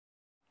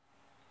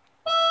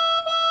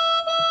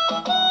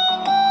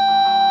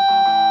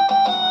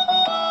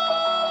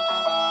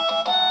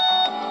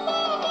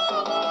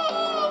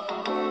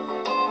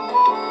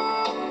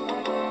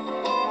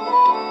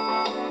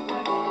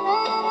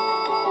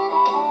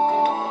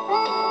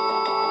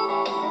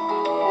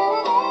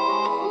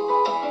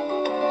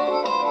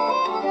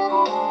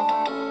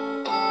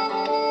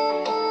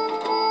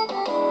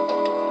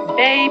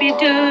Baby,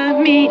 do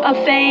me a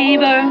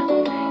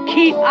favor,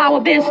 keep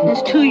our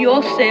business to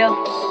yourself.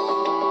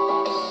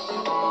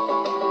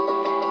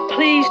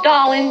 Please,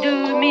 darling,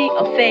 do me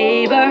a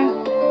favor,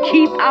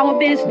 keep our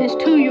business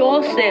to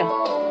yourself.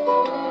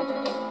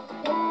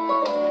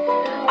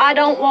 I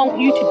don't want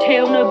you to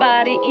tell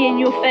nobody in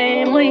your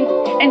family,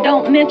 and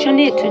don't mention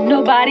it to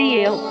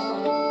nobody else.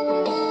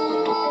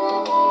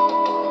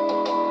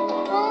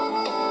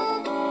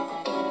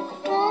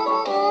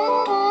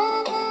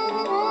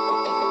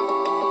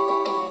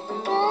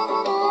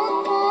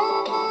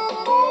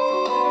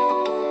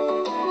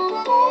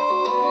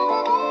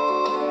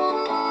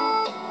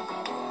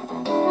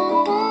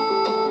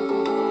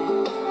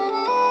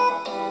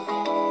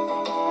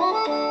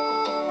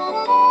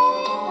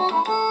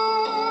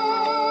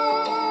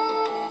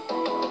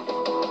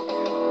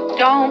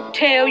 Don't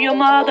tell your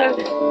mother,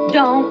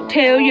 don't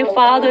tell your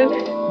father,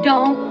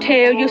 don't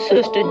tell your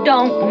sister,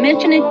 don't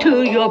mention it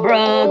to your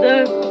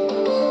brother.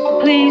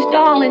 Please,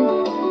 darling,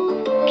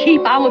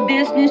 keep our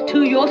business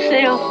to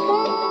yourself.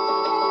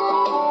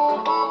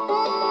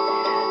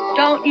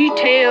 Don't you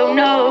tell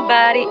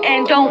nobody,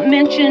 and don't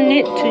mention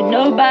it to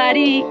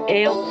nobody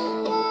else.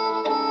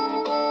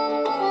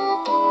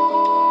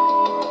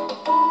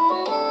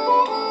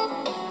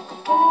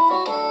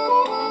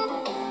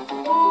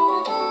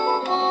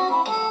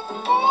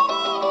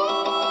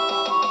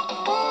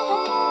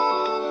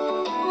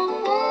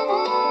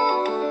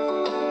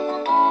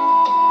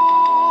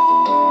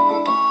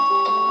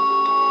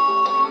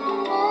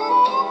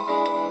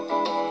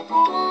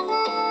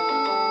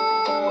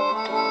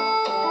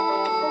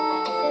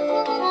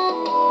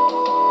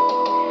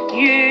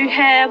 You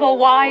have a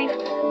wife,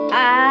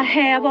 I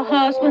have a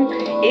husband.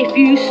 If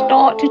you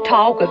start to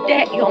talk of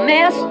that, you'll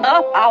mess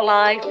up our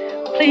life.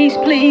 Please,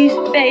 please,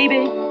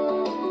 baby,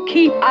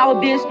 keep our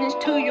business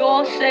to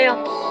yourself.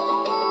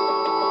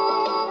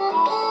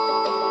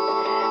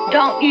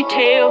 Don't you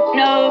tell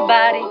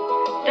nobody,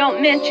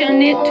 don't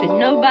mention it to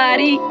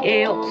nobody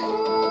else.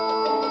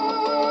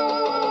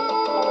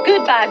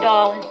 Goodbye,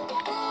 darling.